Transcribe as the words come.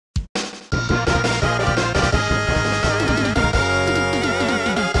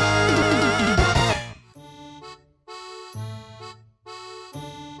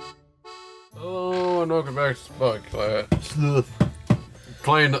Max Bug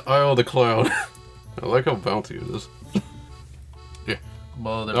playing Isle the Clown. I like how bouncy it is. Yeah.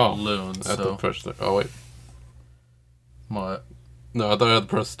 Well, they're balloons, I have so... to push the... Oh, wait. What? No, I thought I had to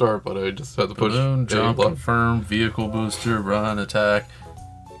press start, but I just had to push... Balloon, jump, block. confirm, vehicle booster, run, attack.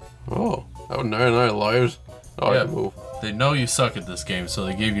 Oh, that was 99 lives. Oh, Yeah. I can move. They know you suck at this game, so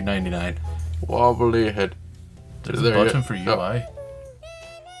they gave you 99. Wobbly head. There's a There you button go. for UI.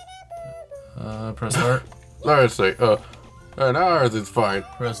 Press start. Let's see. And ours is fine.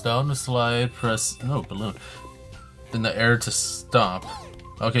 Press down to slide. Press... No, balloon. Then the air to stop.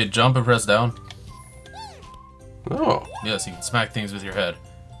 Okay, jump and press down. Oh. Yes, you can smack things with your head.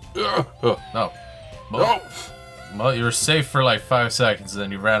 No. No. No. Well, you were safe for like 5 seconds,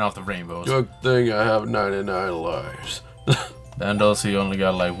 then you ran off the rainbows. Good thing I have 99 lives. And also you only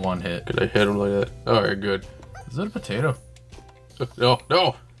got like 1 hit. Could I hit him like that? Alright, good. Is that a potato? No,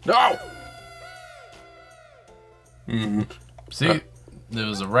 no, no! See, it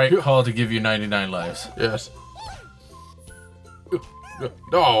was the right call to give you 99 lives. Yes.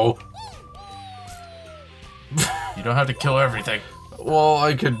 No! You don't have to kill everything. Well,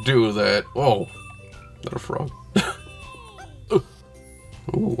 I could do that. Whoa. Not a frog.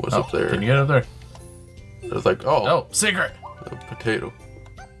 Ooh, what's up there? Can you get up there? It's like, Oh, secret! a potato.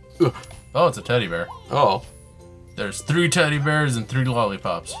 Oh, it's a teddy bear. Oh. There's 3 teddy bears and 3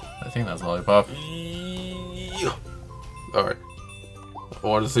 lollipops. I think that's lollipop. Alright. I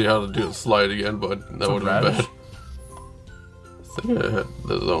wanted to see how to do the slide again, but that would have been bad. I think this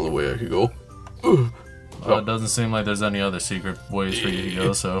is the only way I could go. Well, it doesn't seem like there's any other secret ways for you to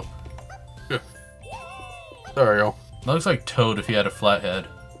go, so... There we go. Looks like Toad if he had a flat head.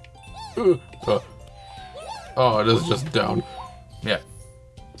 Oh, it is just down. Yeah.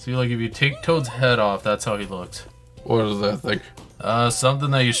 See, like, if you take Toad's head off, that's how he looks. What is that thing?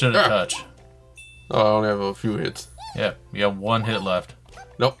 Something that you shouldn't touch. Oh, I only have a few hits. Yeah, you have 1 hit left.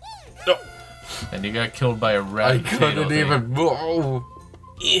 Nope. Nope. And you got killed by a rat I potato couldn't thing. even move. Oh.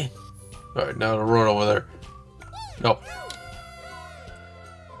 Alright, now to run over there. No.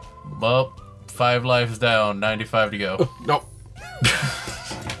 Well, 5 lives down, 95 to go. No.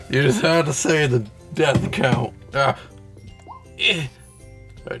 You just had to say the death count. Right,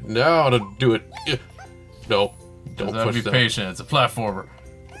 now to do it. No. Don't Just have to push be that. patient, it's a platformer.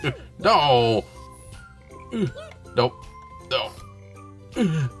 No. Nope. No.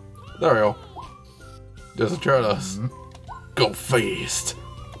 There we go. Just try to go fast.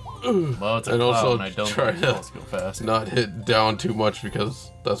 Well, it's a And cloud, also and I don't try think to balls go fast. Not hit down too much because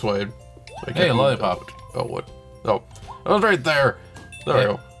that's why I Hey, a lollipop. Oh, what? Oh, I was right there. There we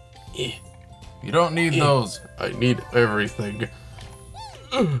go. You don't need those. I need everything.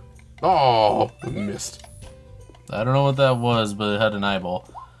 Oh, missed. I don't know what that was, but it had an eyeball.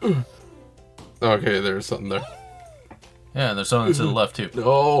 Okay, there's something there. Yeah, and there's something to the left, too.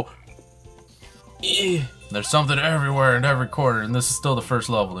 No. There's something everywhere in every corner, and this is still the first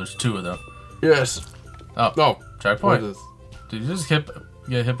level. There's 2 of them. Yes. Oh, No. checkpoint. What is? Did you just get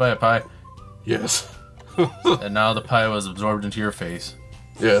hit by a pie? Yes. And now the pie was absorbed into your face.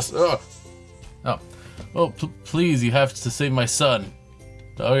 Yes. Oh. Oh, please, you have to save my son.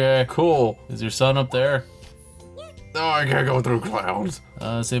 Okay. Cool. Is your son up there? No, I can't go through clouds.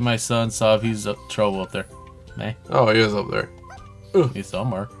 Save my son, Sob. He's up trouble up there. Hey, Oh, he is up there. he's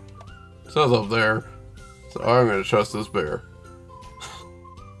somewhere. Says up there. So I'm gonna trust this bear.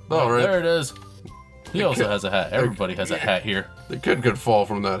 All right. There it is. He also has a hat. Everybody has a hat here. The kid could fall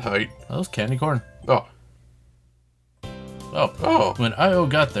from that height. Oh, that's candy corn. Oh. Oh. Oh. When Io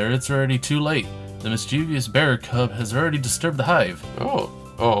got there, it's already too late. The mischievous bear cub has already disturbed the hive. Oh.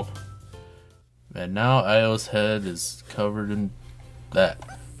 Oh. And now Io's head is covered in that.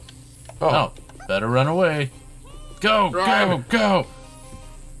 Oh. Oh, better run away. Go, Run. go,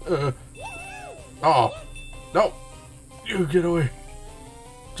 go! Oh. No. You get away.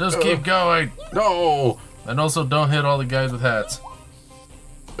 Just keep going. No. And also don't hit all the guys with hats.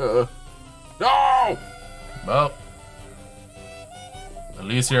 No. Well, at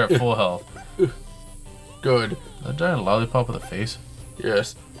least you're at full health. Good. A giant lollipop with a face.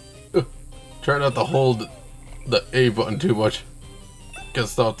 Yes. Try not to hold the A button too much.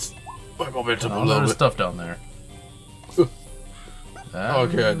 Because that's my momentum a Oh, little there's bit. stuff down there.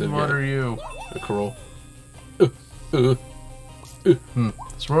 Okay, I did What get it. are you? A curl.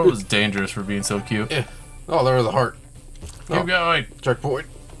 This world is dangerous for being so cute. Oh, there's a heart. Keep going. Checkpoint.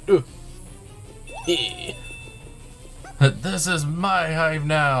 This is my hive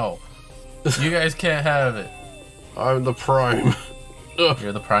now. You guys can't have it. I'm the prime.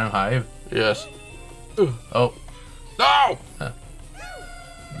 You're the prime hive. Yes. Oh, No!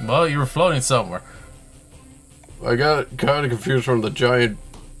 well, you were floating somewhere. I got kind of confused from the giant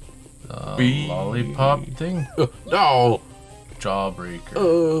bee lollipop thing. No.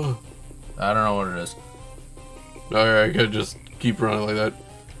 Jawbreaker. I don't know what it is. Alright, I could just keep running like that.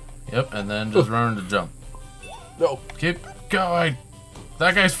 Yep, and then just run to jump. No. Keep going.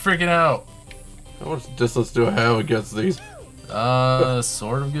 That guy's freaking out. How much distance do I have against these?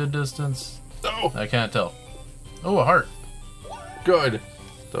 Sort of good distance. No. I can't tell. Oh, a heart. Good.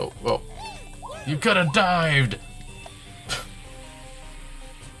 So, well. You could have dived.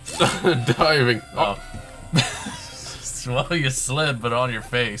 Diving. Oh. Well, you slid, but on your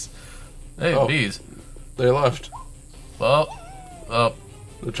face. Hey, bees. They left. Well,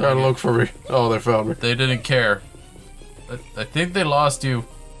 they're trying to look for me. Oh, they found me. They didn't care. I think they lost you.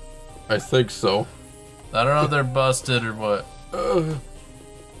 I think so. I don't know if they're busted or what. I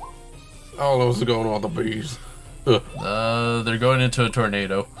don't know what's going on with the bees. They're going into a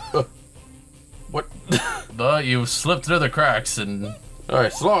tornado. What? But you slipped through the cracks and...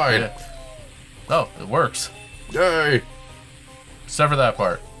 Alright, slide. Yeah. Oh, it works. Yay. Except for that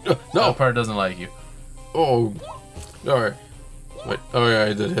part. No. That part doesn't like you. Oh. Alright. Wait. Oh yeah,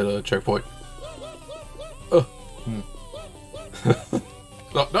 I did hit a checkpoint. No,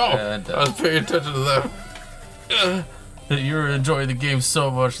 And, I was paying attention to them. You were enjoying the game so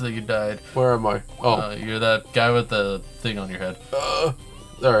much that you died. Where am I? Oh. You're that guy with the thing on your head. There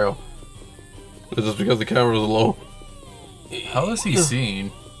we go. Is this because the camera was low? How is he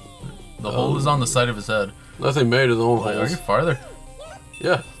seen? The hole is on the side of his head. Unless he made his own Wait, are holes. you farther?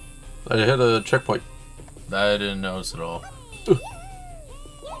 Yeah. I hit a checkpoint. I didn't notice at all.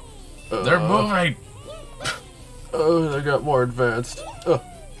 They're moving! They got more advanced.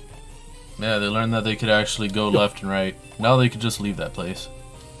 Yeah, they learned that they could actually go left and right. Now they could just leave that place.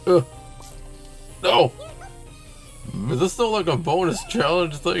 No! Is this still like a bonus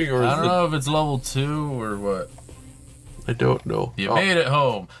challenge thing, or is I don't know if it's level 2 or what. I don't know. You made it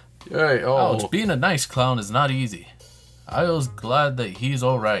home. Yay, Ouch, being a nice clown is not easy. I was glad that he's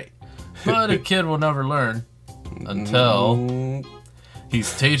alright. But a kid will never learn until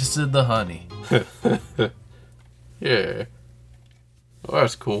he's tasted the honey. Yeah. Oh,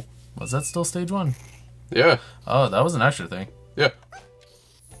 that's cool. Was that still stage 1? Yeah. Oh, that was an extra thing. Yeah.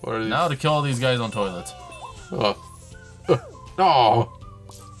 What are these? Now to kill all these guys on toilets. No.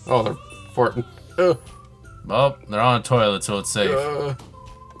 Oh, they're farting. Well, they're on a toilet, so it's safe. Is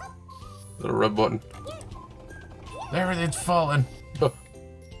that a red button? Everything's falling.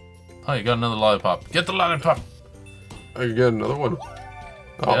 Oh, you got another lollipop. Get the lollipop. I can get another one.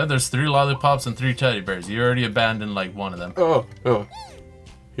 Oh. Yeah, there's 3 lollipops and 3 teddy bears. You already abandoned like one of them. Oh.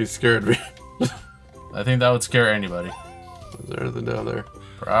 He scared me. I think that would scare anybody. Is there anything down there?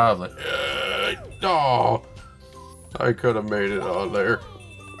 Probably. Oh. I could have made it on there.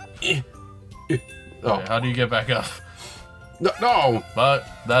 Oh. Okay, how do you get back up? No. But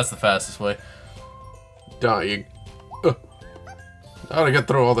that's the fastest way. Dying. How to get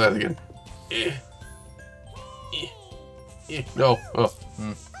through all that again? No.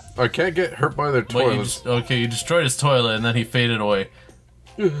 I can't get hurt by their toilets. Okay, you destroyed his toilet and then he faded away.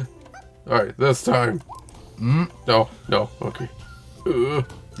 Alright, this time. No, okay. You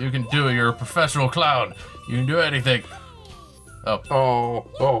can do it, you're a professional clown. You can do anything.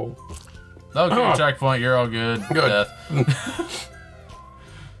 Oh. Okay, checkpoint, you're all good. Good. Death.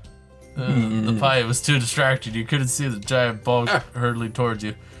 The pie was too distracted. You couldn't see the giant bug hurtling towards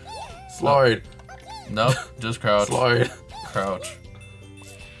you. Slide. Nope, just crouch. Slide. Crouch.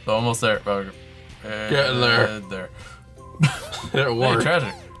 Almost there. Getting there. There. It worked. Hey,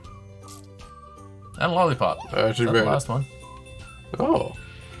 treasure. And a lollipop. Actually That's made the last one. Oh.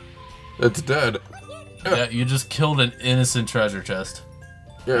 It's dead. Yeah, you just killed an innocent treasure chest.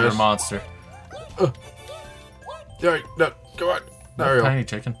 Yes. You're a monster. Alright, no, come on. There we go. Tiny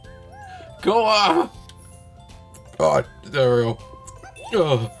chicken. Go on! God, there we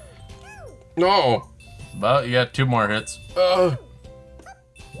go. No! Well, you got 2 more hits.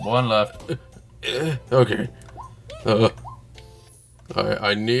 1 left. Okay.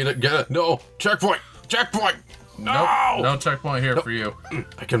 I need it. Get it. No! Checkpoint! Checkpoint! No! Nope. No checkpoint here for you.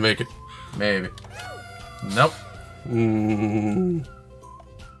 I can make it. Maybe. Nope.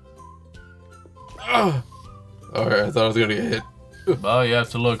 Okay, I thought I was gonna get hit. Well, you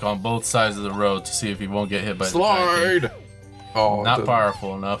have to look on both sides of the road to see if you won't get hit by the giant Slide! Oh, Not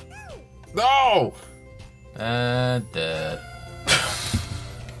powerful enough. No! And dead.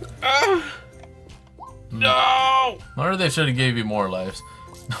 No! Or they should have gave you more lives.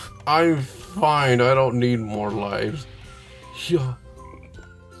 I'm fine. I don't need more lives. Yeah.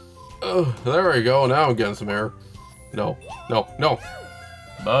 There we go. Now I'm getting some air. No.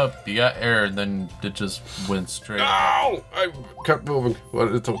 But you got air, and then it just went straight. Ow! I kept moving,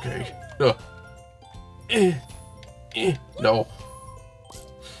 but it's okay. No.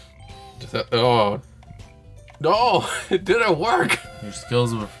 Oh. No! It didn't work! Your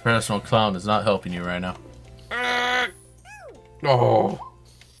skills of a professional clown is not helping you right now. Oh.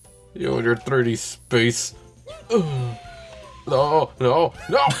 You and your 3D space. No, no,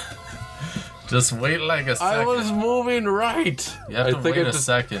 no! Just wait like a second. I was moving right! You have to wait a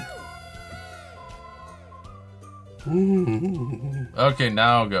second. Okay,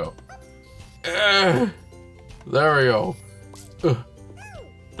 now go. There we go.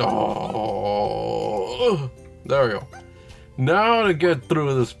 Oh, there we go. Now to get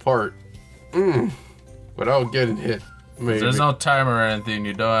through this part. Without getting hit. Maybe. There's no timer or anything,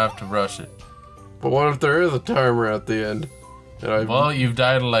 you don't have to rush it. But what if there is a timer at the end? And well, you've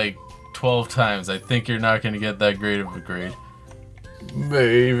died like 12 times. I think you're not going to get that great of a grade.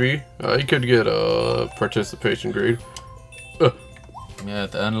 Maybe. I could get a participation grade. Yeah,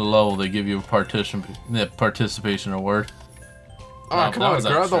 at the end of the level, they give you a participation award. Ah, come on,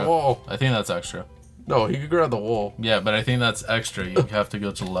 grab the wall. I think that's extra. No, he could grab the wall. Yeah, but I think that's extra. You have to go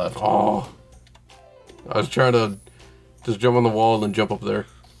to the left. Oh. I was trying to just jump on the wall and then jump up there.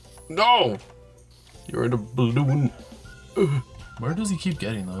 No! You're in a balloon. Where does he keep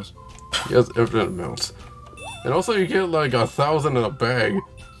getting those? He has infinite amounts. And also you get like 1,000 in a bag.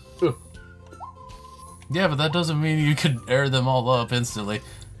 Yeah, but that doesn't mean you could air them all up instantly.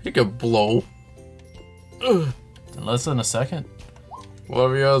 He could blow. In less than a second. Well,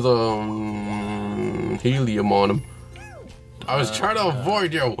 if he has helium on him. I was trying to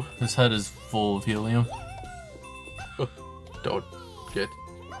avoid you. His head is full of helium. Don't get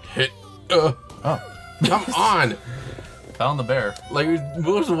hit. Oh. Come on. Found the bear. Like, it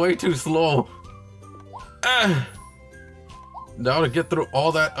moves way too slow. Now to get through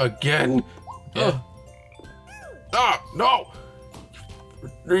all that again. Yeah. No.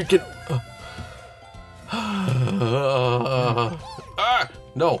 Freaking.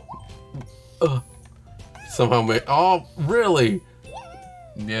 No. Somehow made. Oh, really?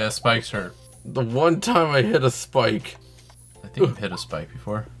 Yeah, spikes hurt. The one time I hit a spike. I think you've hit a spike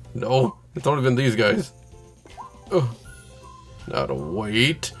before. No, it's only been these guys. Now to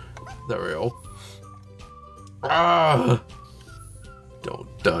wait. There we go.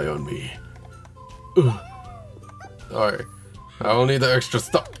 Don't die on me. Alright. I don't need the extra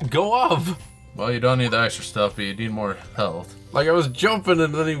stuff. Go up! Well, you don't need the extra stuff, but you need more health. Like I was jumping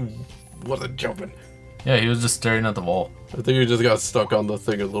and then he wasn't jumping. Yeah, he was just staring at the wall. I think he just got stuck on the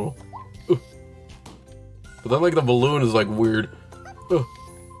thing a little. But then like the balloon is like weird. Kind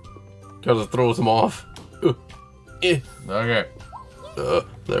of throws him off. Okay. There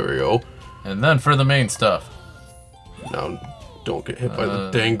we go. And then for the main stuff. Now, don't get hit by the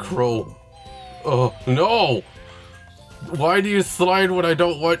dang crow. Oh, no! Why do you slide when I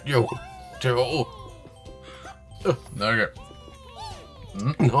don't want you to? Okay.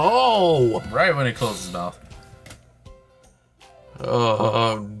 No! Right when he closes his mouth.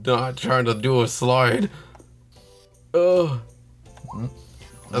 I'm not trying to do a slide. I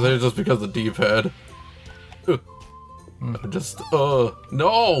think it's just because of the D-pad. Just, no!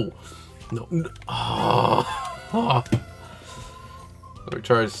 No. Let me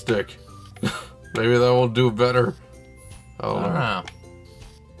try a stick. Maybe that will do better. I don't know.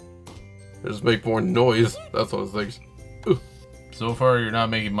 Just make more noise. That's what it thinks. So far, you're not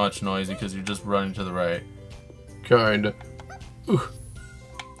making much noise because you're just running to the right. Kinda.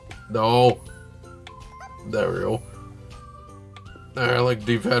 No. There we go. I like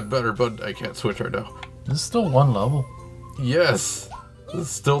D-pad better, but I can't switch right now. This is still one level. Yes. This is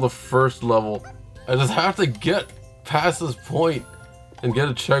still the first level. I just have to get past this point and get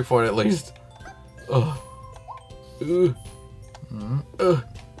a checkpoint at least.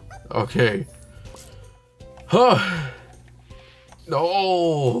 Okay.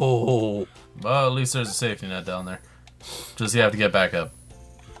 No. Well, at least there's a safety net down there. Just you have to get back up.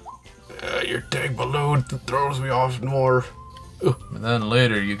 Your dang balloon throws me off more. And then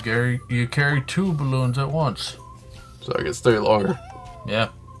later you carry 2 balloons at once. So I can stay longer. Yeah.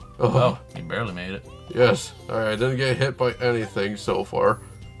 Oh, you barely made it. Yes. Alright, I didn't get hit by anything so far,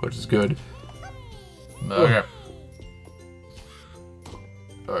 which is good. Okay.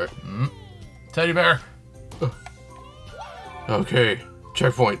 Alright. Teddy bear. Okay.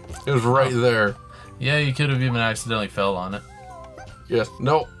 Checkpoint. It was right there. Yeah, you could have even accidentally fell on it. Yes.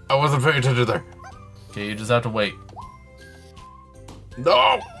 No, I wasn't paying attention there. Okay, you just have to wait.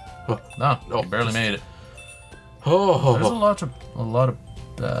 No! No, you barely made it. Oh. There's a lot of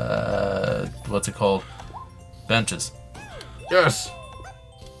what's it called? Benches. Yes.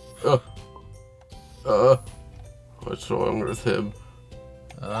 What's wrong with him?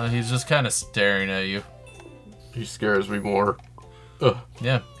 He's just kind of staring at you. He scares me more.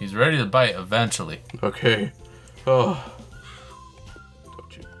 Yeah, he's ready to bite eventually. Okay. Don't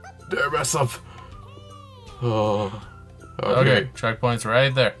you dare mess up. Oh. Okay. Checkpoint's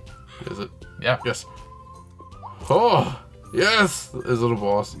right there. Is it? Yeah. Yes. Oh, yes. Is it a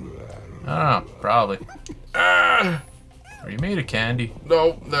boss? I don't know. Probably. Ah! Are you made of candy?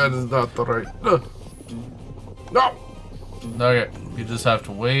 No, that is not the right. No. Okay. You just have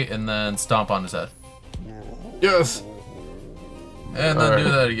to wait and then stomp on his head. Yes. And then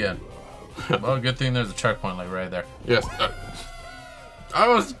do that again. Well, good thing there's a checkpoint like right there. Yes. I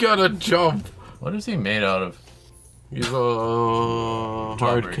was gonna jump. What is he made out of? He's a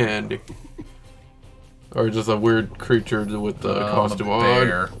hard candy. Or just a weird creature with the costume a on.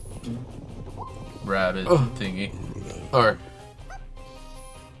 bear. Rabbit thingy. Alright.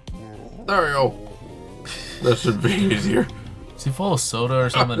 There we go. That should be easier. Is he full of soda or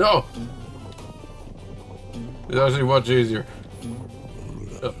something? No! It's actually much easier.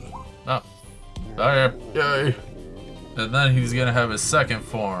 Oh. Okay. Yay. And then he's gonna have his second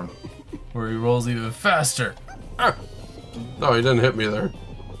form, where he rolls even faster. Ah. No, he didn't hit me there.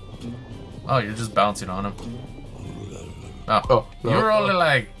 Oh, you're just bouncing on him. Oh, no. You were only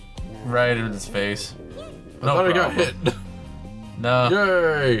like right in his face. I thought I got hit. No.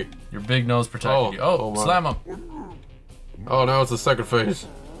 Yay! Your big nose protected you. Oh, slam him. Oh, now it's the second phase.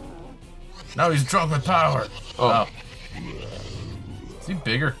 Now he's drunk with power. Oh. Is he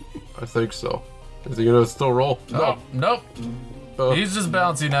bigger? I think so. Is he gonna still roll? No. Nope. He's just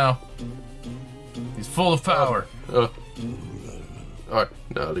bouncy now. He's full of power. Alright,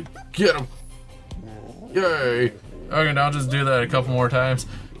 now to get him. Yay! Okay, now just do that a couple more times.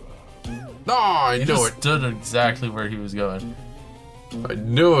 No, I He knew just it. stood exactly where he was going. I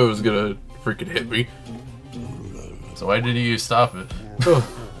knew it was gonna freaking hit me. So why did you stop it?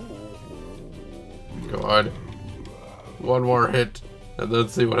 Come on. One more hit, and then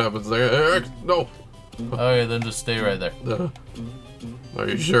see what happens there. No! Okay, then just stay right there. Are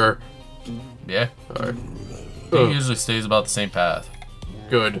you sure? Yeah. Alright. He usually stays about the same path.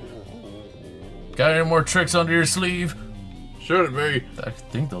 Good. Got any more tricks under your sleeve? Should it be? I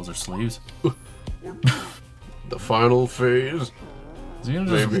think those are sleeves. The final phase? Is he gonna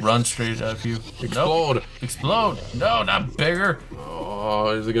just Maybe. run straight at you? Explode! Nope. Explode! No, not bigger. Oh,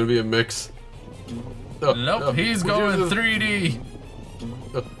 is it gonna be a mix? Nope, he's going 3D.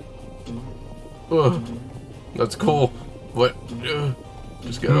 That's cool, but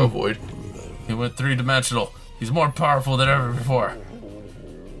just gotta avoid. He went 3-dimensional. He's more powerful than ever before.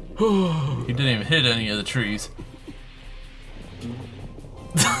 He didn't even hit any of the trees.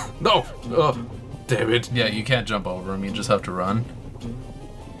 No! Damn it. Yeah, you can't jump over him. You just have to run.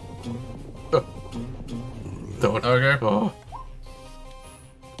 Don't. Okay. Oh.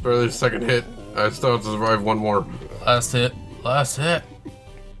 Barely a second hit. I still have to survive one more. Last hit. Last hit.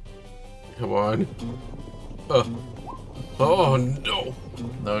 Come on. Oh no.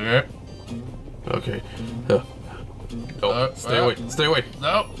 Okay. Okay. No, stay away. Stay away.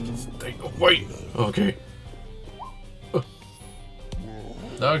 Nope. Stay away. Okay.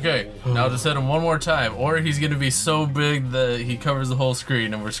 Okay. Now just hit him one more time, or he's gonna be so big that he covers the whole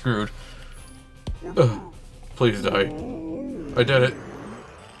screen and we're screwed. Please die. I did it.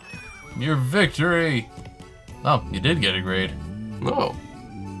 Your victory. Oh, you did get a grade. No.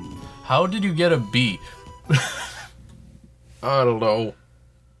 How did you get a B? I don't know.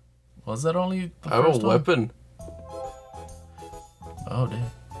 Was that only the I have a first one? weapon. Oh,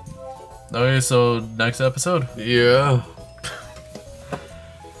 damn. Okay, so next episode? Yeah.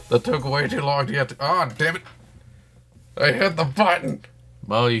 That took way too long to get to. Ah, damn it. I hit the button.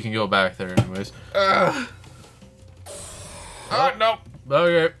 Well, you can go back there anyways. No.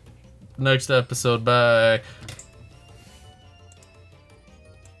 Okay. Next episode, bye.